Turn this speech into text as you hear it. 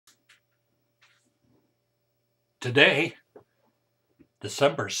Today,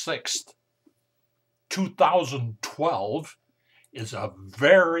 December 6th, 2012, is a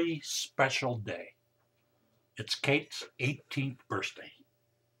very special day. It's Kate's 18th birthday.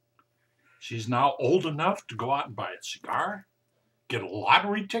 She's now old enough to go out and buy a cigar, get a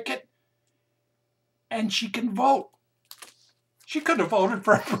lottery ticket, and she can vote. She could have voted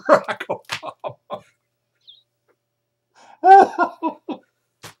for Barack Obama.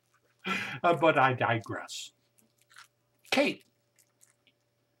 But I digress. Kate,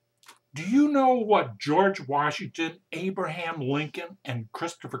 do you know what George Washington, Abraham Lincoln, and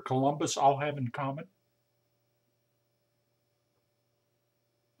Christopher Columbus all have in common?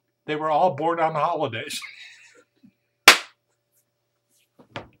 They were all born on holidays.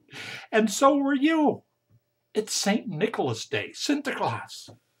 And so were you. It's St. Nicholas Day,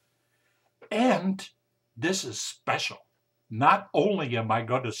 Sinterklaas. And this is special. Not only am I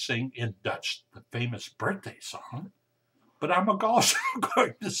going to sing in Dutch the famous birthday song, but I'm also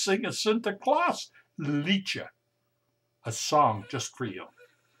going to sing a Sinterklaasliedje, a song just for you.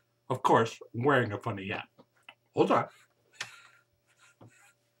 Of course, I'm wearing a funny hat. Hold on.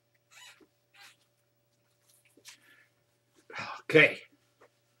 Okay.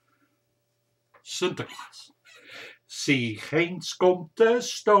 Sinterklaas. Zie, ginds komt de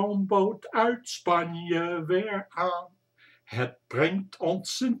stoomboot uit Spanje weer aan. Het brengt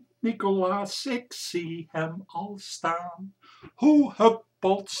ons Sint-Nicolaas, ik zie hem al staan. Hoe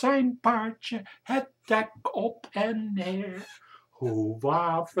huppelt zijn paardje het dek op en neer. Hoe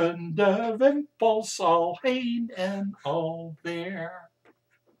waven de wimpels al heen en alweer.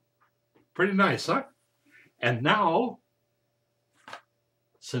 Pretty nice, huh? And now,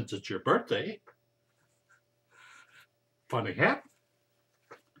 since it's your birthday, funny hat.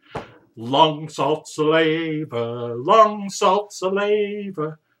 Lang zal ze leven, lang zal ze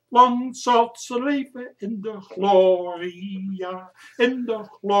leven, lang zal ze leven in de gloria, in de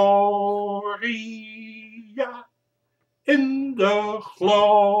gloria, in de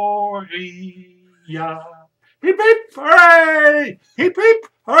gloria. Heep, heep, hooray! Heep, heep,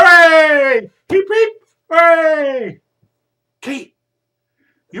 hooray! Heep, heep, hooray! Kate,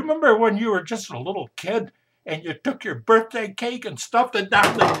 you remember when you were just a little kid and you took your birthday cake and stuffed it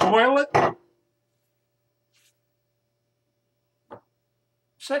down the toilet?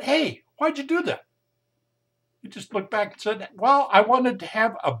 Said, hey, why'd you do that? You just looked back and said, well, I wanted to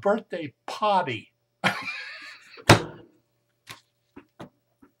have a birthday potty.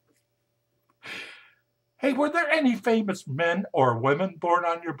 Hey, were there any famous men or women born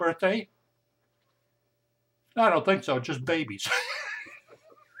on your birthday? I don't think so, just babies.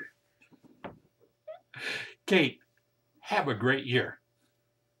 Kate, have a great year.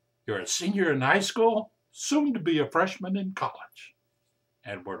 You're a senior in high school, soon to be a freshman in college.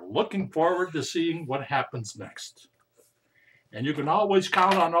 And we're looking forward to seeing what happens next. And you can always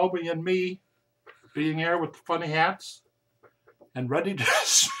count on Obi and me being here with the funny hats and ready to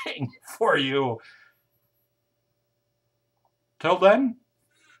sing for you. Till then,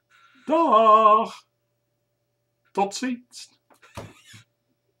 dag! Tot ziens!